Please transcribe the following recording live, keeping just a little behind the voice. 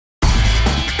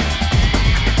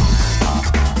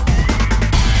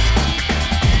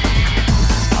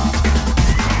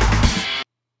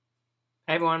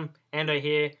Hey everyone, Ando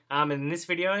here. In this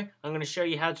video, I'm going to show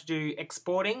you how to do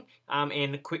exporting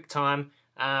in Quicktime,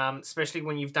 especially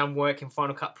when you've done work in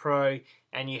Final Cut Pro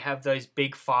and you have those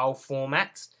big file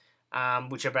formats,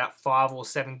 which are about 5 or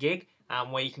 7 gig,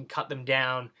 where you can cut them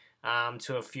down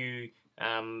to a few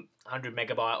 100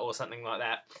 megabyte or something like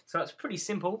that. So it's pretty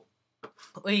simple.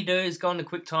 All you do is go into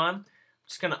QuickTime. I'm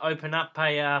just going to open up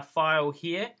a file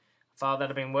here, a file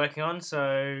that I've been working on.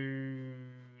 So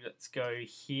let's go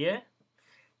here.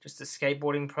 Just a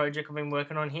skateboarding project I've been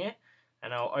working on here,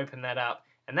 and I'll open that up.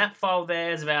 And that file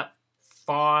there is about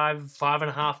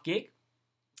 5.5 gig.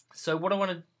 So what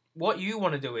you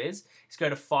want to do is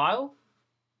go to File,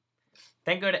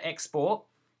 then go to Export,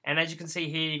 and as you can see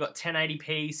here, you've got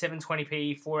 1080p,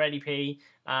 720p,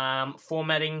 480p,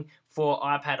 formatting for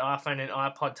iPad, iPhone, and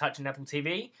iPod Touch and Apple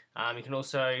TV. You can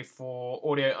also for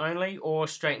audio only or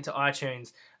straight into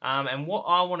iTunes. And what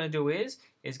I want to do is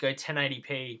go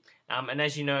 1080p. And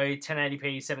as you know,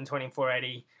 1080p, 720, and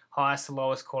 480, highest to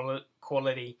lowest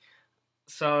quality.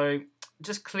 So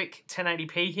just click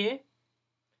 1080p here,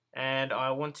 and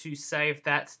I want to save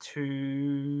that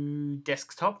to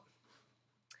desktop.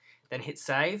 Then hit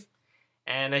save,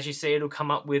 and as you see, it'll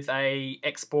come up with a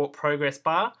export progress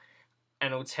bar,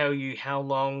 and it'll tell you how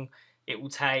long it will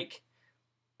take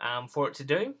for it to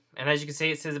do. And as you can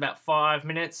see, it says about 5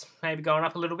 minutes, maybe going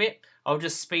up a little bit. I'll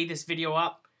just speed this video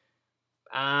up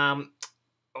and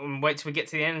wait till we get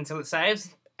to the end until it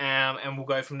saves, and we'll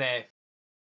go from there.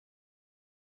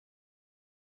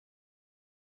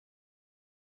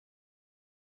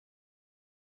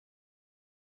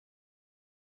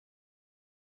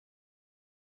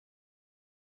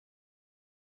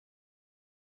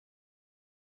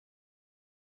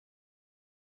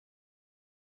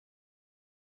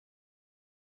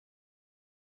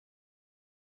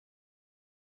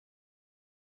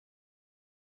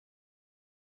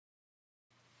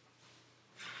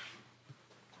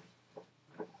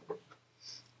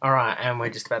 Alright, and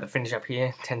we're just about to finish up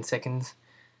here, 10 seconds.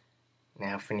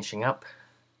 Now finishing up.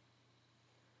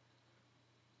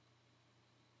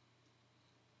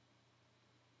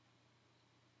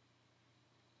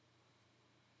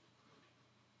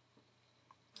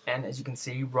 And as you can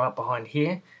see right behind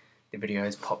here, the video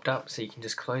has popped up, so you can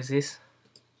just close this.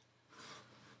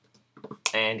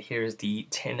 And here is the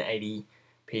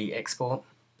 1080p export.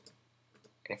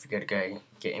 And if we go to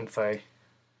get info,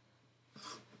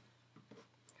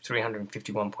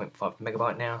 351.5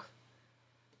 megabyte now,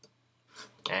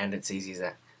 and it's easy as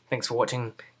that. Thanks for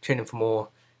watching. Tune in for more.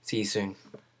 See you soon.